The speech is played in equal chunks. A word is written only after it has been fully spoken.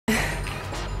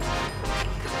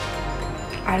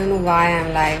I don't know why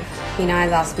I'm live. Hina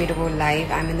has asked me to go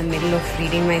live. I'm in the middle of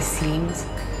reading my scenes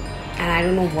and I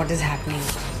don't know what is happening.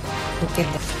 Look at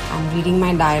that. I'm reading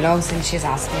my dialogues and she's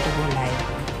asked me to go live.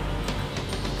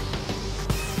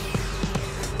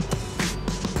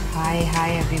 Hi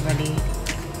everybody.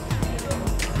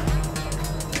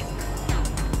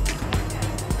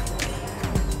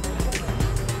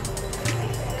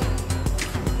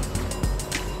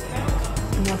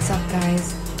 What's up,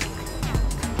 guys?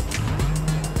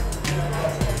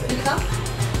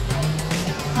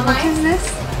 What is this?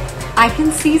 I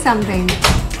can see something.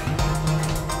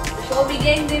 Show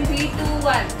begins in 3, 2,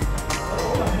 1.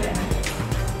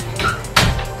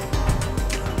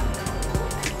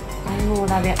 I don't know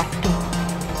what are they up to.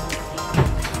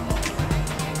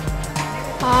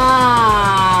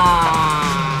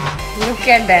 Look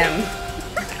at them.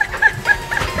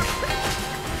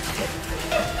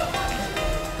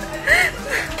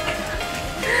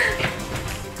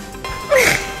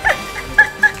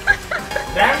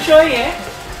 Damn show ye.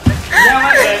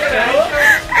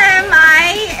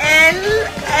 M-I-L-L-I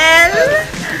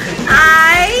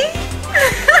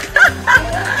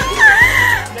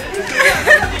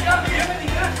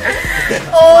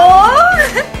O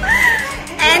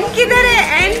N किधर है?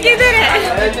 N किधर है?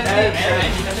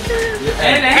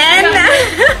 N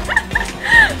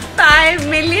 5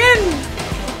 million.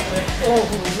 5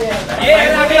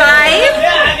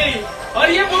 और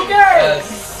ये book है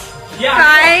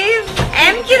 5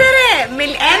 M किधर है?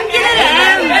 M किधर है?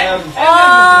 M.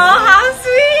 Oh, how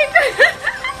sweet.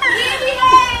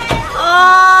 Oh.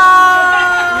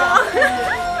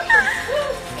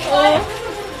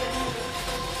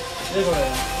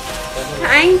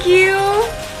 Thank you.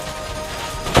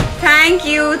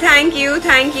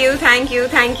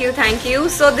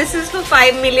 So this is for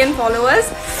 5 million followers.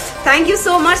 Thank you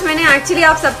so much. मैंने actually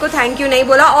आप सबको thank you नहीं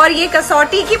बोला और ये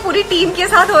कसौटी की पूरी टीम के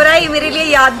साथ हो रहा है. ये मेरे लिए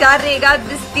यादगार रहेगा.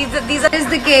 These are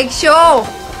the cake show.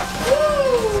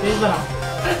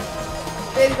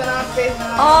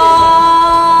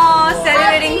 Oh,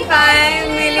 celebrating 5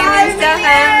 million Insta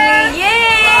family. Yay!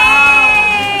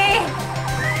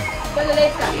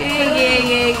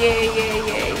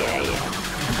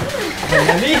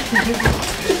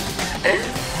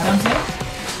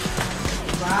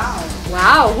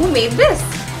 Wow, who made this?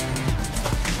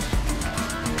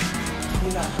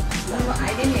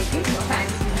 I didn't make it. No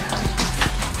fans.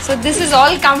 So this is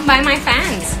all come by my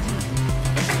fans.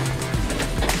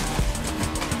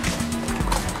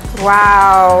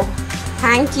 Wow,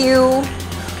 thank you.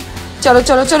 Chalo,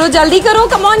 jaldi karo.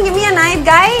 Come on, give me a knife,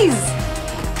 guys.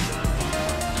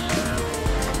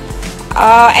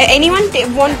 Anyone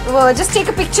want just take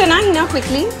a picture, na, Hina,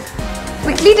 quickly.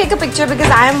 Quickly take a picture because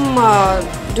I am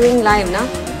doing live, na.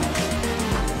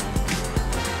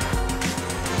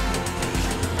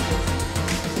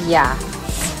 Yeah.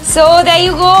 So there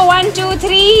you go. 1, 2,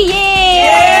 3. Yay!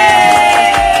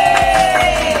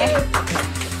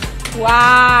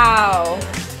 Wow.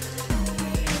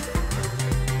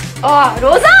 Oh,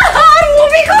 Rosa और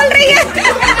movie खोल रही है.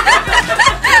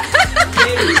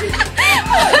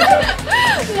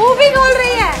 Movie खोल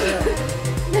रही है.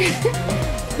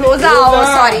 Rosa, oh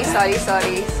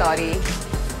sorry.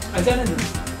 अच्छा ना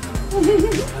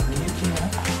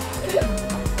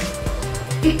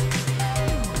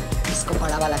इसको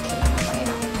बड़ा वाला खिलाना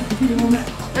पड़ेगा.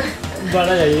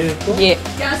 बड़ा चाहिए इसको. ये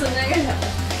क्या सुनेगा?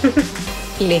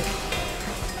 ले.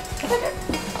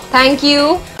 Thank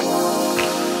you.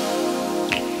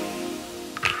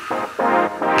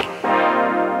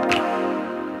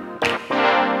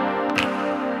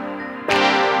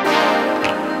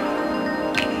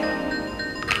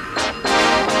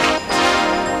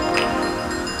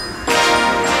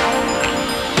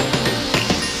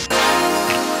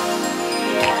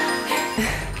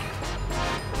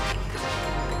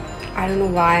 I don't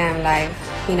know why I'm live.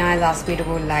 Hina has asked me to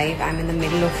go live. I'm in the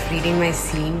middle of reading my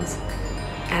scenes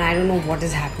and I don't know what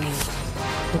is happening.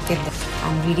 Look at that.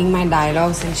 I'm reading my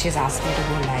dialogues and she's asked me to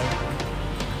go live.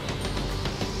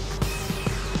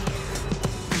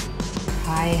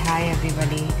 Hi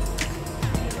everybody.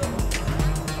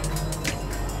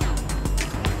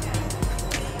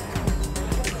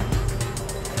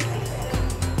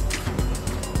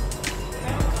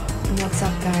 What's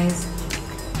up, guys?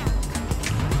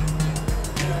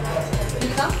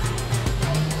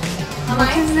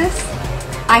 What is this?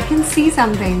 I can see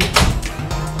something.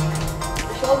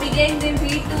 Show begins in 3,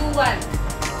 2, 1.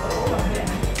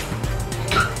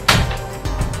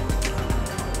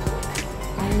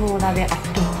 I don't know what are they up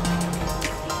to.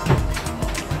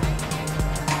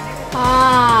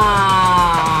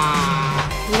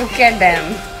 Look at them.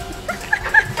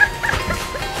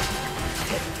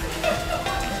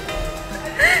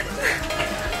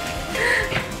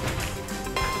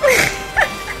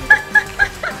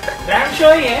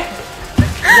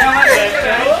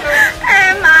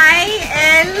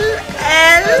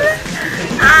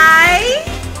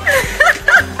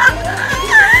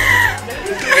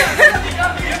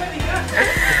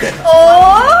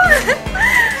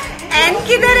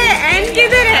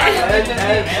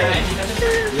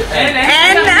 And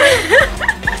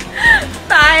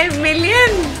 5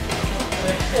 million.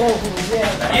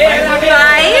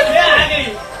 Five.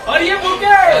 और ये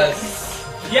bouquet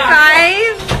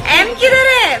 5 M किधर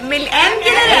है? M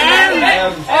किधर है?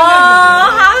 M. Oh,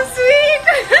 how sweet.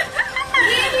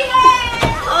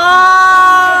 Oh.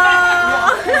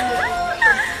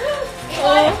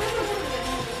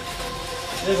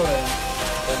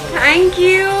 Thank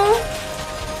you.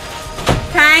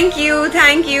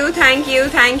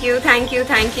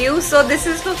 So this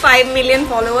is for 5 million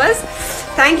followers.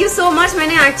 Thank you so much.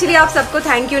 मैंने actually आप सबको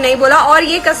thank you नहीं बोला और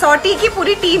ये कसौटी की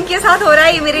पूरी टीम के साथ हो रहा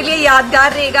है, ये मेरे लिए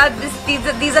यादगार रहेगा.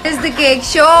 These are the cake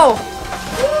show.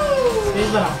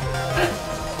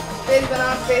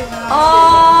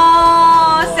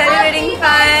 Oh, celebrating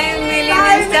 5 million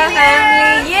Insta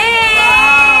family. Yay!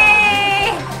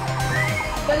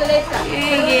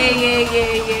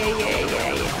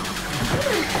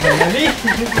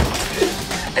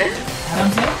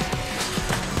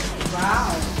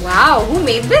 Wow, who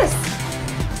made this?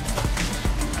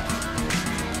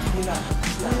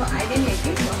 I didn't make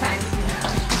it. Fans.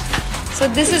 So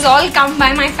this is all come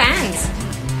by my fans.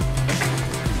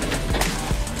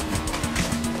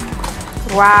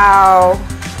 Wow,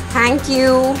 thank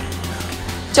you.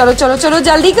 Chalo,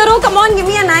 jaldi karo. Come on, give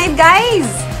me a knife, guys.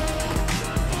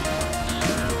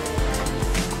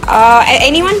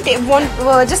 Anyone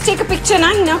just take a picture,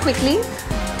 na, Hina, quickly.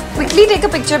 Quickly take a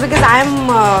picture because I am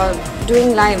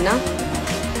doing live, na.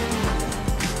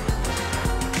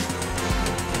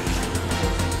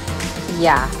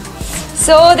 Yeah.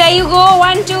 So there you go.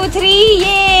 1, 2, 3.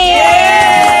 Yay!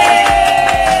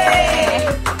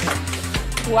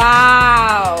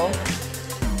 Wow.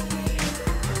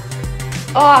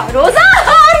 Oh, Rosa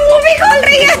और movie खोल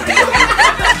रही है.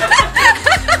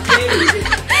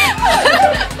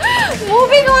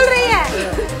 Movie खोल रही है.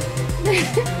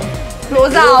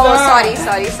 रोजा, oh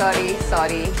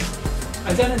sorry.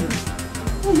 अच्छा नहीं.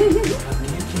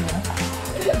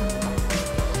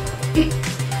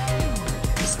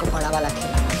 इसको बड़ा वाला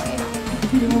खिलाना पड़ेगा.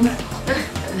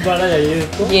 बड़ा चाहिए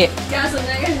इसको. ये क्या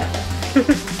सुनेगा?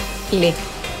 ले.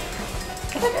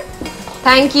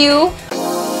 Thank you.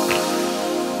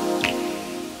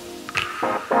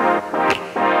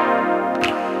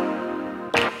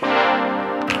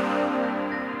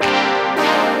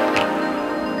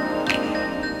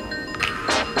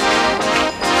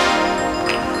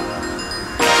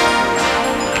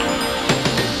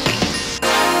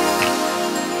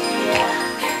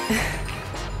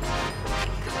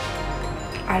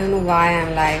 I don't know why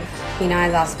I'm live. Hina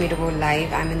has asked me to go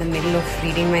live. I'm in the middle of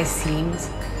reading my scenes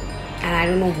and I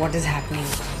don't know what is happening.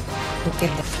 Look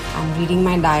at this. I'm reading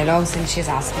my dialogues and she's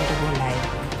asked me to go live.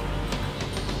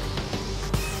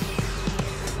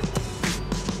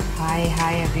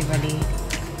 Hi everybody.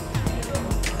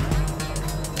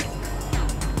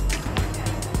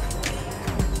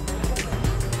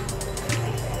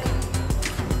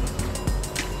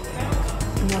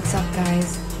 What's up,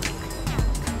 guys?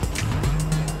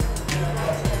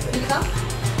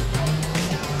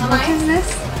 What is this?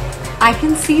 I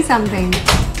can see something.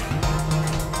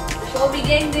 Show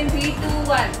begins in 3, 2,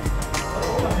 1.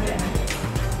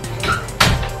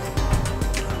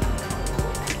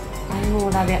 I don't know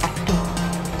what are they up to.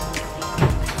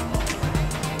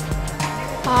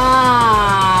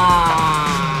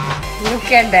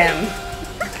 Look at them.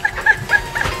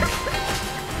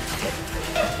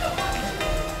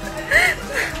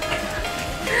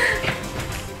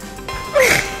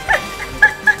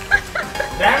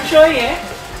 RAM show ही है.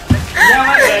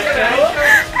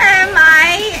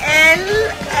 MILLI.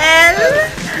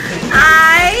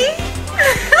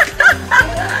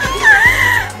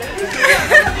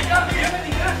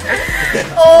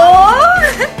 O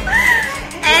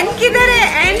N किधर है?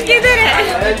 N किधर है?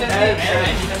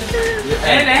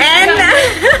 N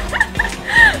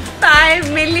 5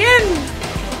 million.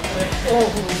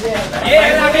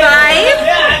 5.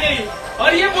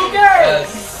 और ये bouquet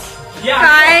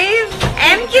 5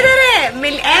 M किधर है?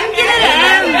 M किधर है?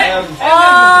 M.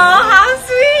 Oh, how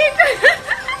sweet.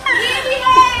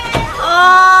 Oh.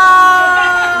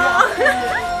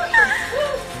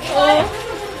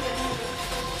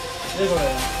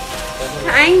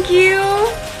 Thank you.